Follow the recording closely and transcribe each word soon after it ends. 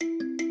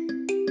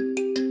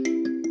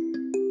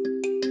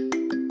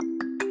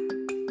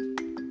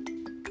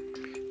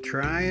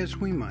Try as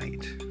we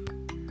might,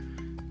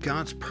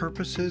 God's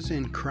purposes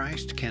in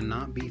Christ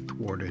cannot be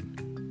thwarted.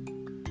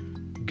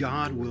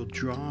 God will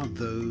draw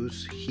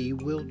those He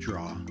will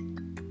draw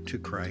to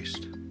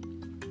Christ.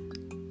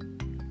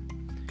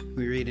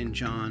 We read in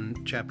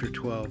John chapter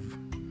 12,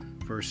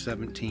 verse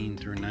 17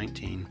 through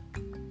 19.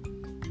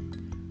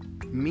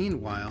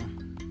 Meanwhile,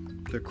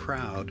 the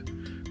crowd,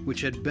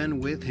 which had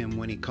been with him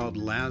when he called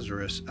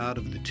Lazarus out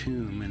of the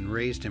tomb and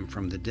raised him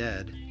from the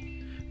dead,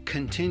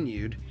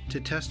 continued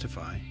to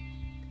testify.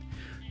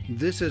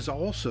 This is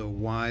also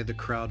why the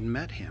crowd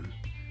met him,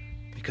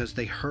 because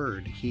they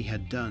heard he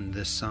had done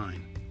this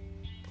sign.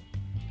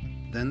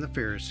 Then the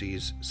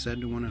Pharisees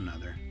said to one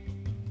another,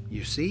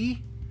 "You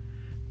see,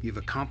 you've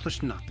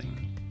accomplished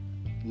nothing.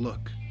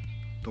 Look,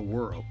 the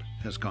world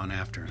has gone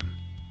after him."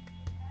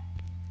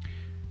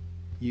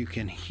 You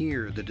can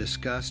hear the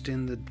disgust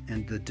and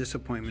the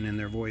disappointment in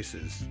their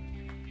voices.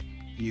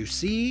 You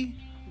see,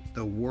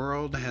 the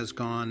world has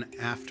gone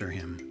after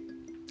him.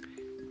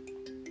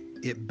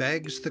 It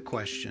begs the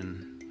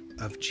question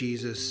of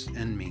Jesus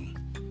and me.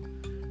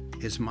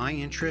 Is my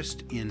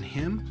interest in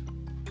him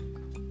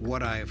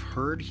what I have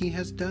heard he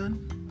has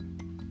done?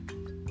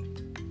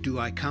 Do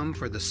I come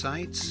for the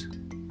sights,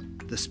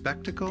 the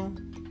spectacle,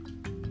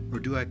 or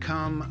do I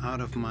come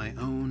out of my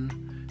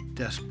own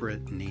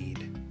desperate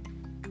need?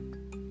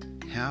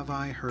 Have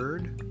I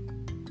heard?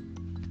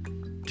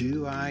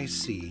 Do I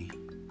see?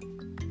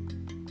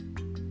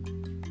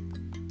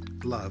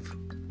 Love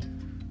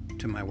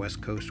to my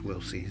West Coast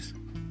Wilsies.